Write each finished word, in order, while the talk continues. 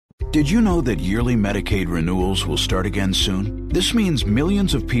Did you know that yearly Medicaid renewals will start again soon? This means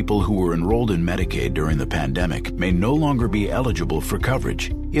millions of people who were enrolled in Medicaid during the pandemic may no longer be eligible for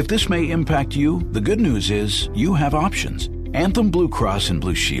coverage. If this may impact you, the good news is you have options. Anthem Blue Cross and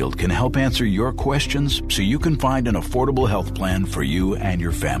Blue Shield can help answer your questions so you can find an affordable health plan for you and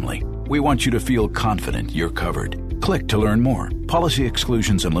your family. We want you to feel confident you're covered. Click to learn more. Policy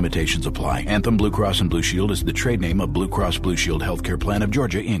exclusions and limitations apply. Anthem Blue Cross and Blue Shield is the trade name of Blue Cross Blue Shield Healthcare Plan of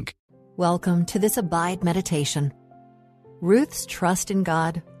Georgia, Inc. Welcome to this Abide Meditation. Ruth's trust in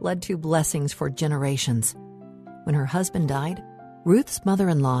God led to blessings for generations. When her husband died, Ruth's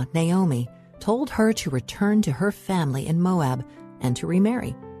mother-in-law, Naomi, told her to return to her family in Moab and to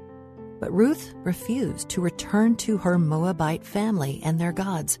remarry. But Ruth refused to return to her Moabite family and their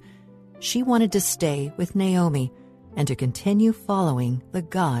gods. She wanted to stay with Naomi and to continue following the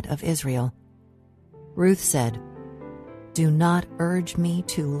God of Israel. Ruth said, "Do not urge me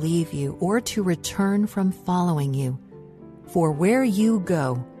to leave you or to return from following you. For where you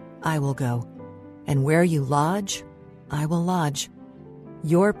go, I will go, and where you lodge, I will lodge.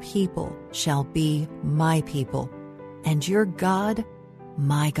 Your people shall be my people, and your God,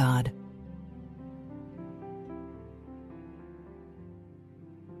 my God."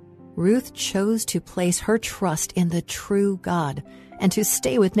 Ruth chose to place her trust in the true God and to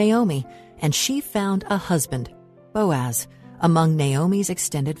stay with Naomi, and she found a husband, Boaz, among Naomi's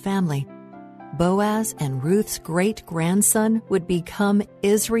extended family. Boaz and Ruth's great-grandson would become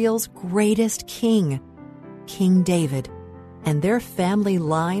Israel's greatest king, King David, and their family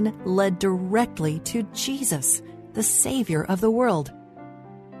line led directly to Jesus, the Savior of the world.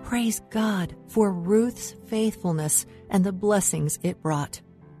 Praise God for Ruth's faithfulness and the blessings it brought.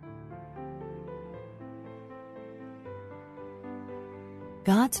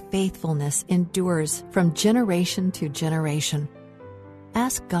 God's faithfulness endures from generation to generation.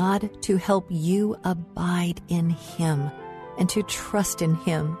 Ask God to help you abide in Him and to trust in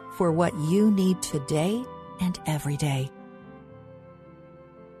Him for what you need today and every day.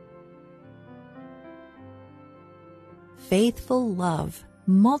 Faithful love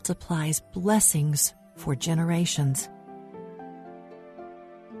multiplies blessings for generations.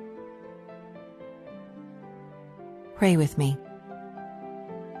 Pray with me.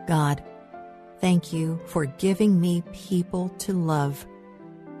 God, thank you for giving me people to love.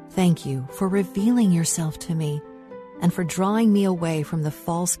 Thank you for revealing yourself to me and for drawing me away from the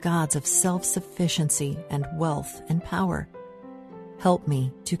false gods of self-sufficiency and wealth and power. Help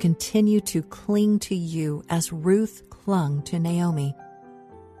me to continue to cling to you as Ruth clung to Naomi.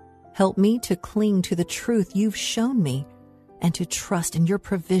 Help me to cling to the truth you've shown me and to trust in your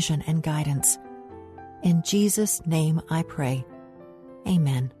provision and guidance. In Jesus' name I pray.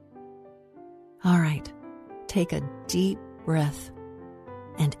 Amen. All right, take a deep breath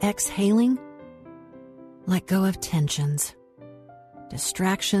and exhaling, let go of tensions,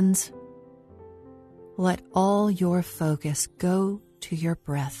 distractions. Let all your focus go to your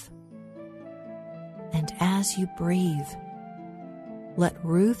breath. And as you breathe, let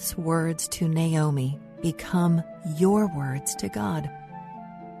Ruth's words to Naomi become your words to God.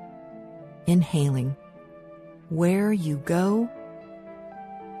 Inhaling, where you go,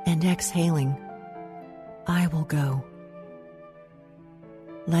 and exhaling, I will go.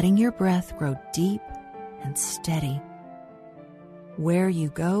 Letting your breath grow deep and steady. Where you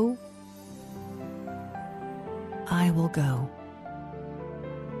go, I will go.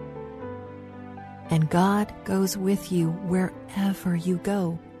 And God goes with you wherever you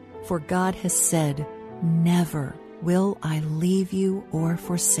go, for God has said, "Never will I leave you or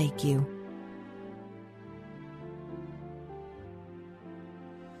forsake you."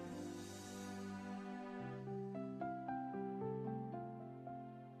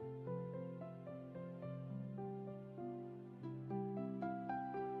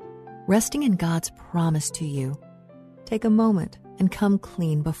 Resting in God's promise to you, take a moment and come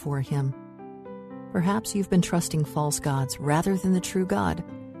clean before Him. Perhaps you've been trusting false gods rather than the true God.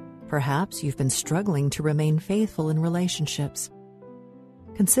 Perhaps you've been struggling to remain faithful in relationships.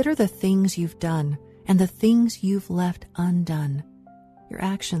 Consider the things you've done and the things you've left undone, your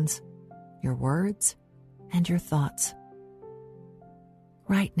actions, your words, and your thoughts.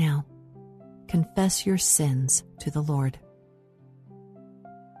 Right now, confess your sins to the Lord.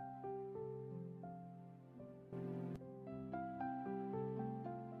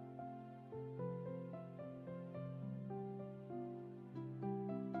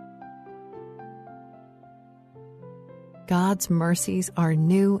 God's mercies are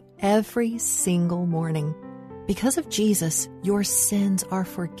new every single morning. Because of Jesus, your sins are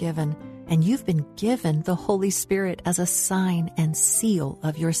forgiven and you've been given the Holy Spirit as a sign and seal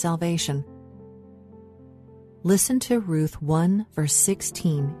of your salvation. Listen to Ruth 1, verse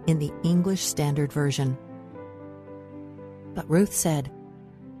 16 in the English Standard Version. But Ruth said,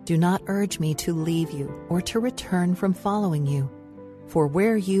 "Do not urge me to leave you or to return from following you. For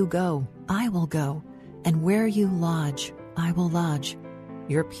where you go, I will go, and where you lodge, I will lodge.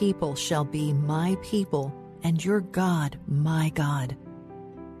 Your people shall be my people, and your God my God."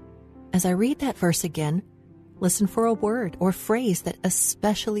 As I read that verse again, listen for a word or phrase that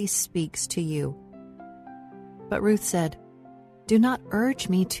especially speaks to you. But Ruth said, "Do not urge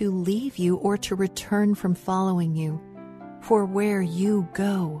me to leave you or to return from following you. For where you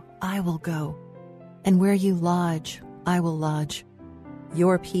go, I will go, and where you lodge, I will lodge.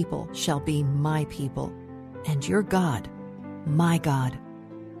 Your people shall be my people, and your God, my God."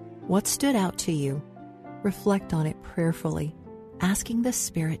 What stood out to you? Reflect on it prayerfully, asking the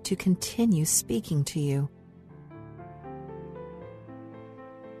Spirit to continue speaking to you.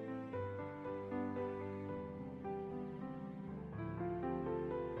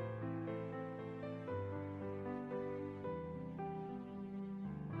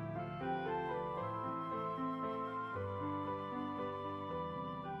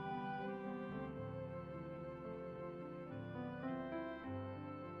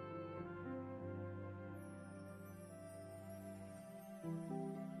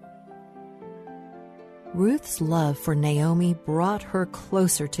 Ruth's love for Naomi brought her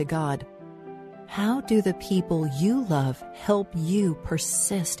closer to God. How do the people you love help you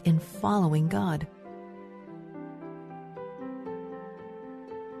persist in following God?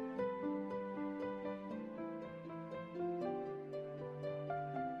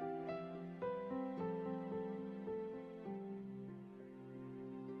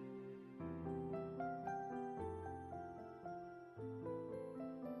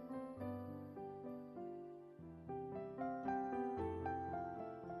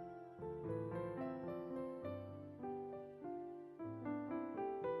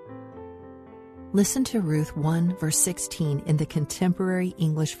 Listen to Ruth 1, verse 16 in the Contemporary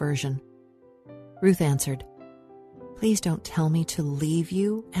English Version. Ruth answered, "Please don't tell me to leave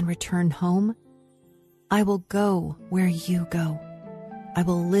you and return home. I will go where you go. I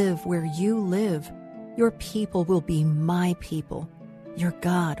will live where you live. Your people will be my people. Your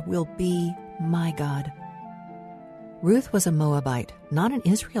God will be my God." Ruth was a Moabite, not an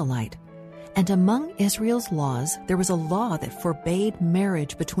Israelite. And among Israel's laws, there was a law that forbade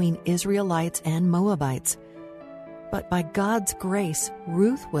marriage between Israelites and Moabites. But by God's grace,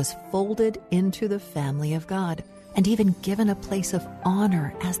 Ruth was folded into the family of God and even given a place of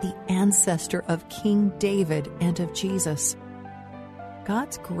honor as the ancestor of King David and of Jesus.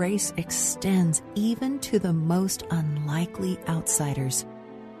 God's grace extends even to the most unlikely outsiders.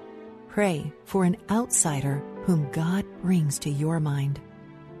 Pray for an outsider whom God brings to your mind.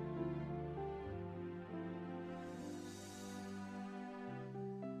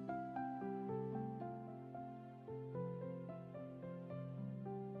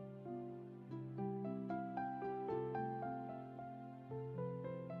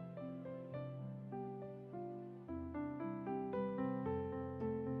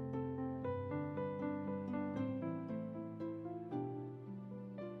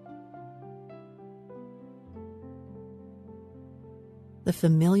 The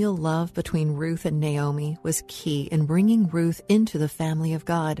familial love between Ruth and Naomi was key in bringing Ruth into the family of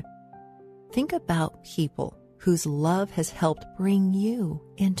God. Think about people whose love has helped bring you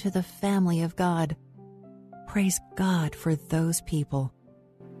into the family of God. Praise God for those people.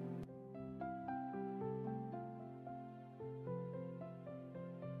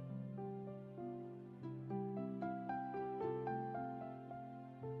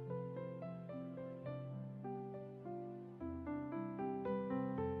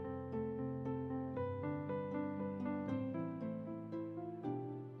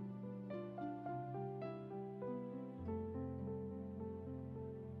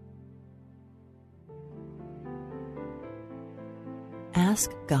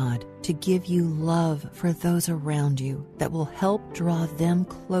 Ask God to give you love for those around you that will help draw them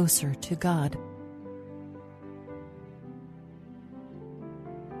closer to God.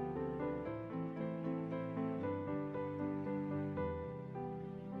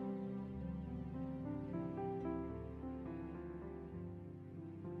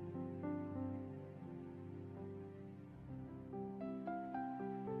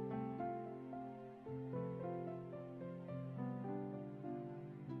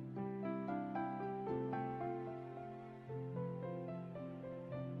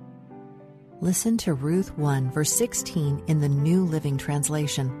 Listen to Ruth 1, verse 16 in the New Living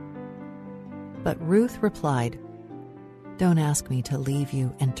Translation. But Ruth replied, "Don't ask me to leave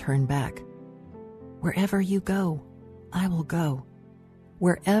you and turn back. Wherever you go, I will go.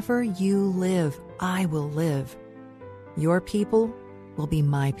 Wherever you live, I will live. Your people will be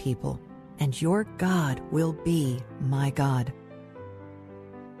my people, and your God will be my God.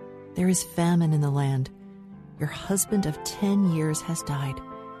 There is famine in the land. Your husband of 10 years has died,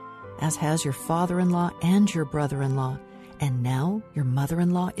 as has your father-in-law and your brother-in-law. And now your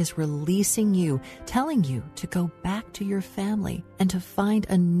mother-in-law is releasing you, telling you to go back to your family and to find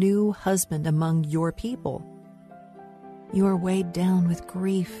a new husband among your people. You are weighed down with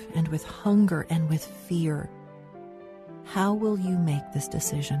grief and with hunger and with fear. How will you make this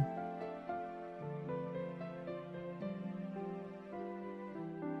decision?"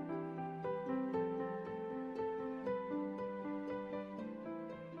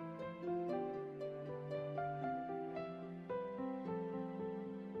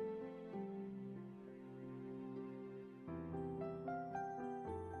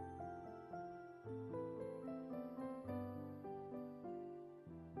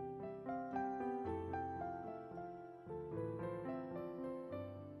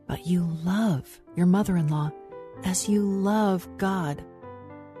 But you love your mother-in-law as you love God.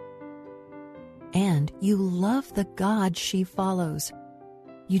 And you love the God she follows.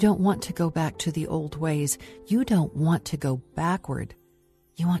 You don't want to go back to the old ways. You don't want to go backward.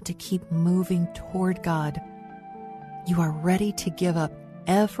 You want to keep moving toward God. You are ready to give up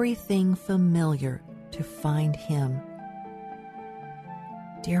everything familiar to find Him.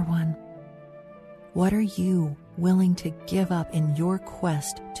 Dear one, what are you willing to give up in your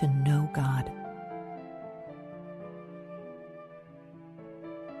quest to know God?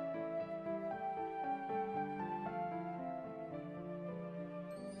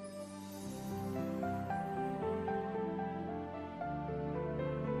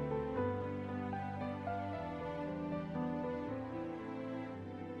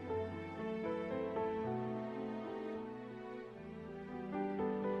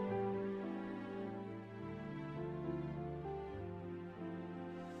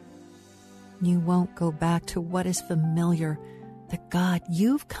 You won't go back to what is familiar. The God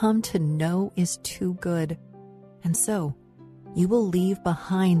you've come to know is too good. And so, you will leave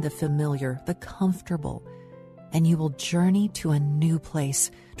behind the familiar, the comfortable, and you will journey to a new place,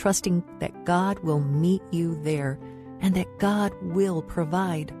 trusting that God will meet you there and that God will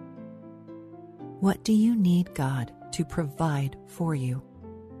provide. What do you need God to provide for you?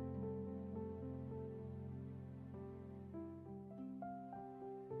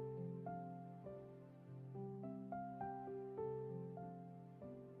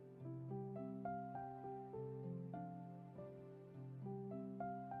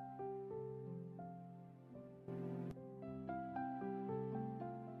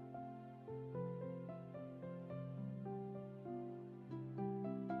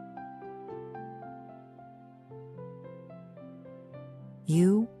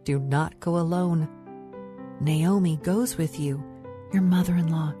 You do not go alone. Naomi goes with you, your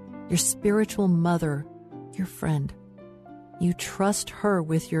mother-in-law, your spiritual mother, your friend. You trust her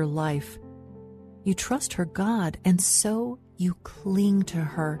with your life. You trust her God, and so you cling to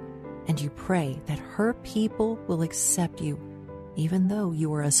her, and you pray that her people will accept you, even though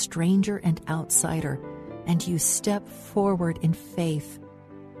you are a stranger and outsider, and you step forward in faith.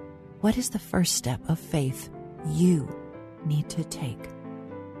 What is the first step of faith you need to take?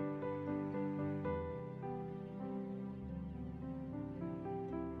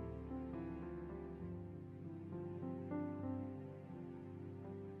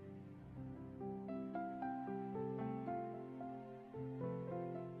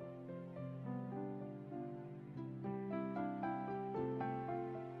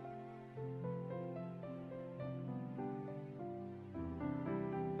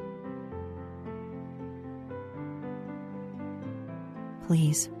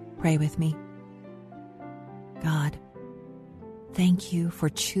 Please pray with me. God, thank you for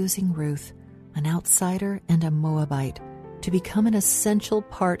choosing Ruth, an outsider and a Moabite, to become an essential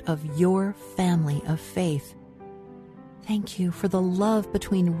part of your family of faith. Thank you for the love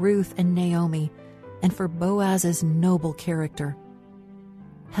between Ruth and Naomi, and for Boaz's noble character.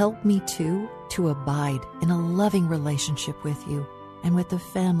 Help me too to abide in a loving relationship with you and with the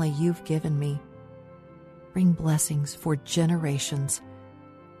family you've given me. Bring blessings for generations.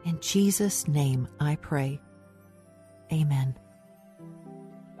 In Jesus' name I pray. Amen.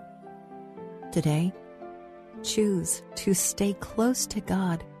 Today, choose to stay close to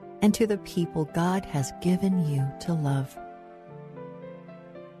God and to the people God has given you to love.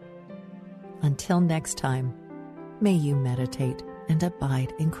 Until next time, may you meditate and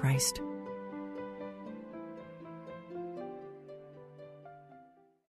abide in Christ.